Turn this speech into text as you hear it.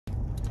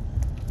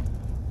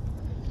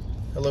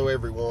Hello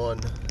everyone.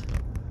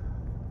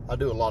 I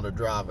do a lot of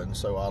driving,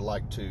 so I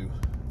like to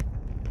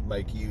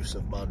make use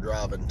of my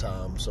driving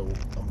time. So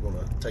I'm going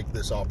to take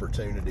this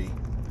opportunity,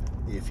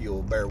 if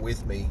you'll bear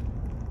with me,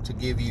 to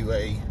give you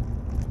a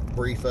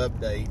brief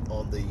update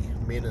on the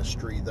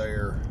ministry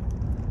there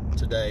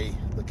today,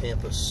 the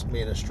campus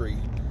ministry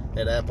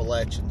at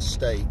Appalachian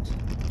State.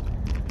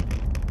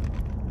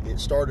 It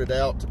started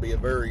out to be a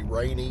very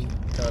rainy,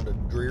 kind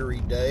of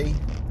dreary day,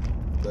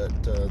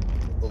 but the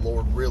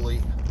Lord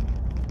really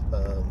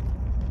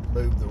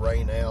moved the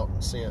rain out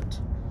and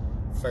sent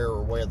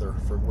fairer weather,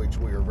 for which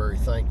we are very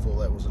thankful.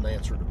 That was an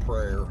answer to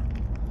prayer.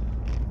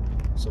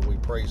 So we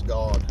praise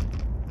God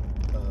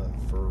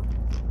for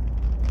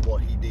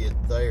what He did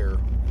there.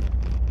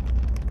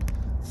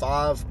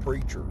 5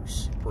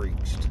 preachers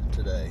preached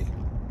today.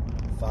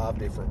 5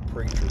 different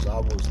preachers. I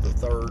was the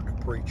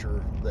 3rd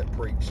preacher that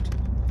preached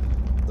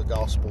the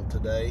gospel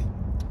today.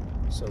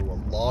 So a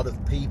lot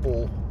of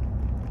people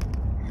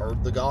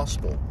heard the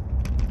gospel.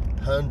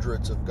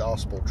 Hundreds of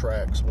gospel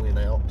tracts went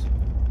out,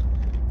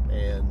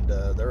 and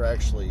they're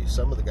actually,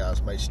 some of the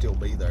guys may still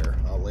be there.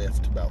 I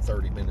left about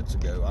 30 minutes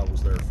ago. I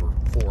was there for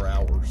 4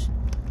 hours,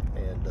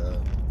 and a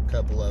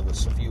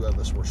few of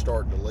us were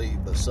starting to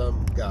leave, but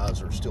some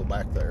guys are still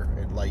back there,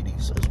 and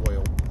ladies as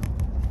well.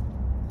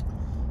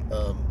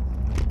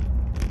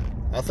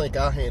 I think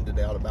I handed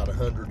out about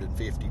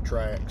 150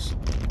 tracts,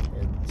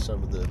 and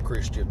some of the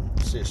Christian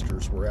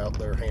sisters were out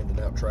there handing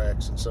out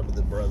tracts, and some of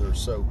the brothers.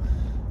 So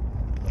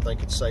I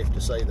think it's safe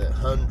to say that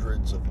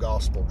hundreds of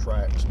gospel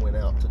tracts went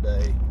out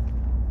today.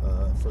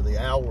 For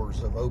the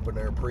hours of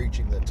open-air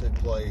preaching that took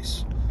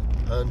place,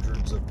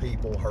 hundreds of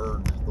people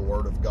heard the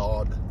Word of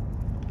God,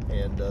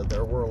 and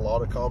there were a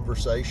lot of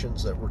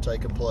conversations that were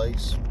taking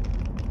place.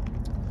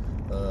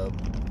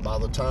 By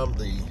the time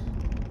the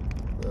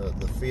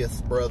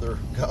 5th brother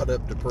got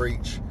up to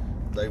preach,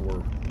 they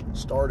were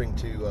starting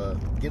to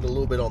get a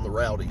little bit on the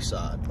rowdy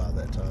side by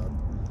that time.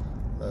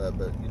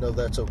 But, you know,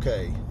 that's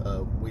okay.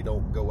 We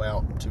don't go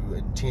out to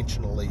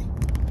intentionally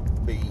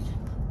be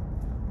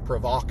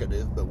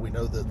provocative, but we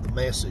know that the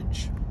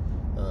message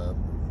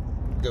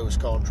goes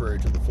contrary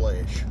to the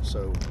flesh.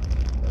 So,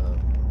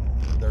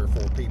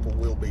 therefore, people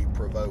will be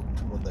provoked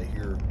when they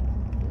hear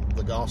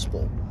the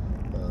gospel.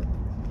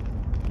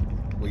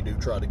 We do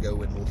try to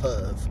go in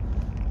love.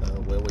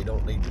 Well, we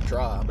don't need to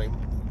try. I mean,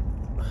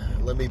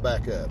 let me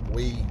back up.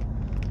 We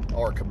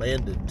are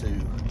commanded to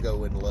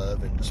go in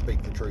love and to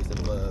speak the truth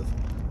in love,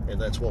 and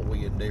that's what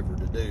we endeavor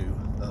to do.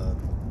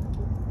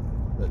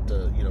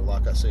 But you know,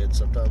 like I said,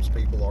 sometimes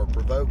people are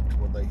provoked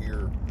when they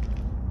hear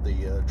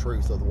the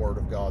truth of the Word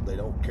of God. They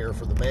don't care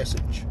for the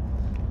message,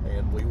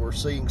 and we were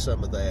seeing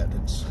some of that.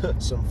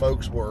 And some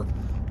folks were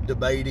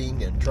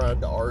debating and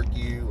trying to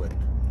argue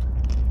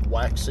and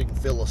waxing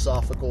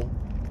philosophical,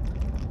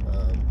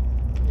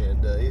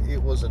 and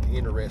it was an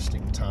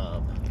interesting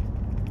time.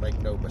 Make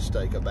no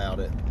mistake about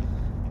it.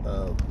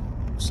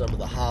 Some of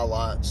the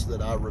highlights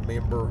that I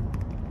remember,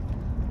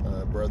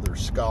 Brother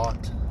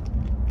Scott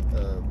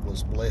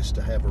was blessed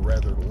to have a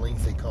rather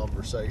lengthy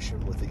conversation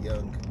with a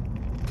young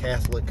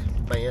Catholic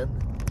man.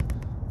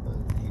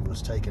 He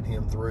was taking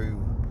him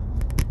through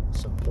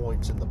some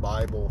points in the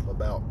Bible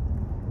about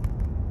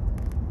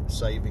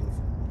saving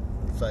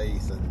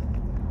faith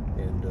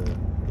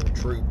and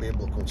true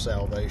biblical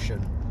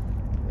salvation.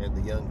 And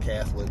the young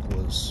Catholic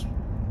was,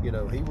 you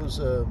know, he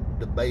was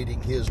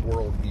debating his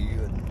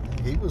worldview, and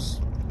he was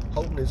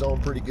holding his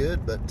own pretty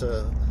good, but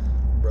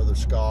Brother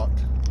Scott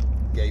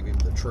gave him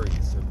the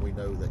truth, and we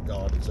know that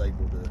God is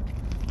able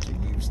to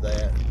use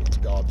that. It's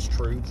God's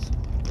truth.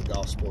 The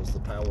gospel is the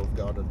power of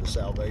God unto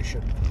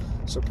salvation.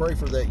 So pray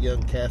for that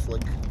young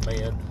Catholic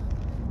man,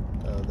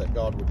 that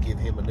God would give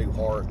him a new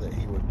heart, that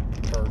he would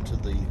turn to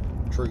the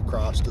true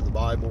Christ of the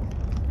Bible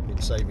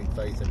in saving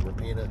faith and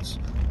repentance.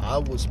 I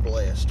was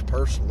blessed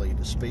personally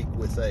to speak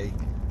with a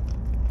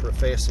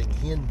professing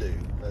Hindu,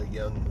 a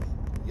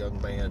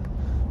young man.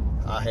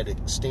 I had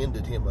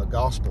extended him a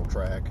gospel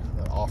tract,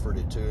 offered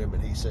it to him,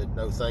 and he said,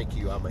 "No, thank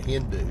you, I'm a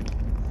Hindu,"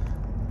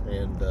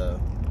 and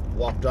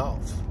walked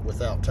off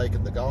without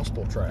taking the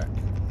gospel tract.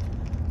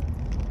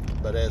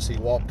 But as he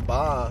walked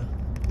by,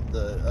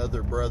 the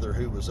other brother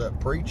who was up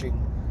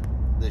preaching,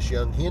 this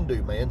young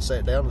Hindu man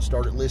sat down and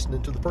started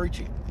listening to the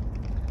preaching.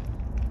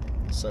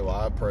 So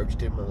I approached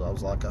him, and I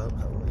was like,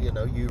 you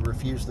know, you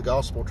refused the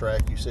gospel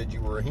tract. You said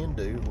you were a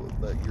Hindu,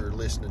 but you're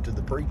listening to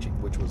the preaching,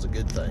 which was a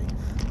good thing.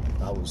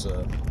 I was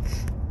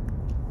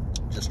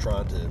just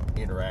trying to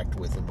interact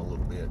with him a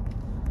little bit.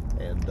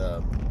 And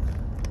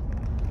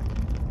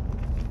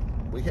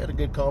we had a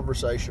good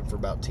conversation for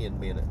about 10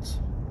 minutes.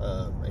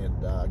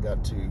 And I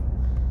got to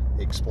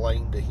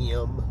explain to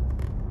him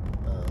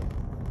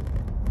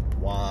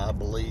why I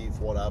believe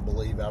what I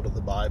believe out of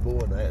the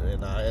Bible,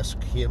 and I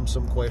asked him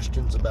some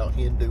questions about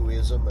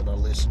Hinduism, and I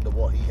listened to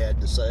what he had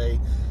to say.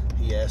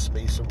 He asked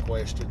me some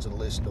questions and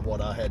listened to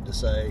what I had to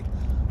say.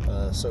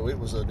 So it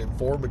was an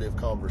informative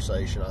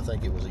conversation. I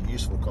think it was a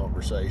useful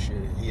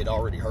conversation. He had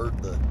already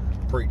heard the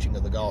preaching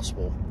of the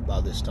gospel by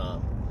this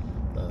time.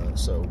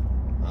 So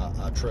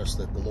I trust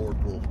that the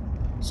Lord will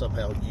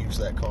somehow use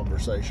that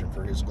conversation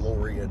for His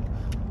glory. And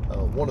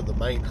one of the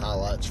main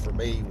highlights for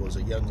me was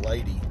a young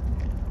lady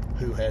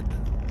who had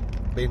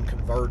been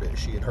converted.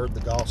 She had heard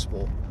the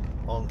gospel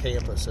on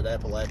campus at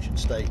Appalachian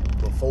State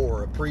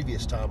before, a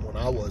previous time when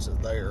I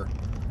wasn't there,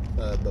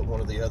 but one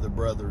of the other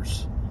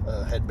brothers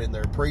had been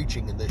there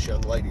preaching, and this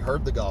young lady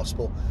heard the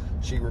gospel.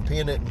 She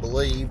repented and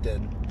believed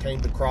and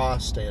came to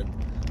Christ, and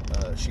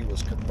she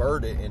was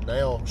converted, and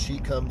now she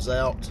comes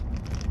out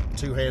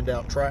to hand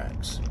out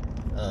tracts.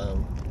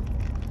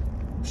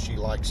 She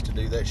likes to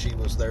do that. She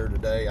was there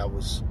today. I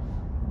was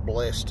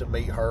blessed to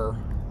meet her.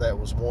 That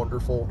was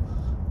wonderful.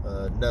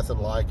 Nothing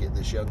like it.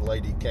 This young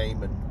lady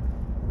came and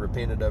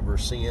repented of her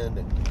sin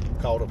and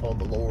called upon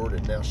the Lord,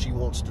 and now she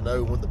wants to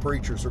know when the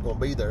preachers are going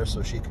to be there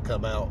so she could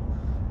come out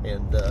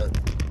and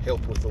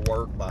help with the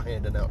work by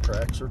handing out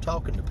tracts or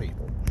talking to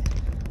people.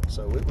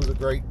 So it was a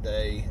great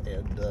day,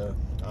 and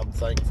I'm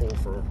thankful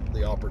for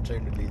the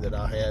opportunity that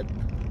I had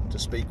to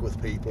speak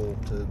with people,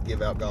 to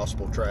give out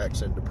gospel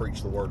tracts, and to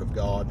preach the Word of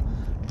God.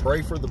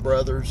 Pray for the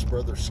brothers.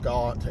 Brother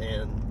Scott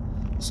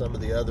and some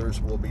of the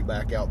others will be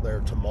back out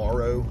there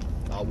tomorrow.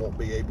 I won't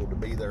be able to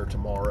be there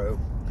tomorrow,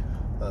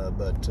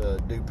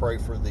 but do pray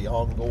for the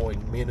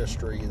ongoing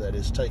ministry that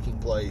is taking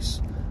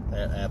place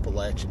at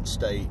Appalachian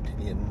State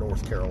in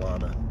North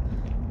Carolina.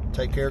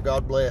 Take care.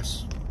 God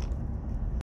bless.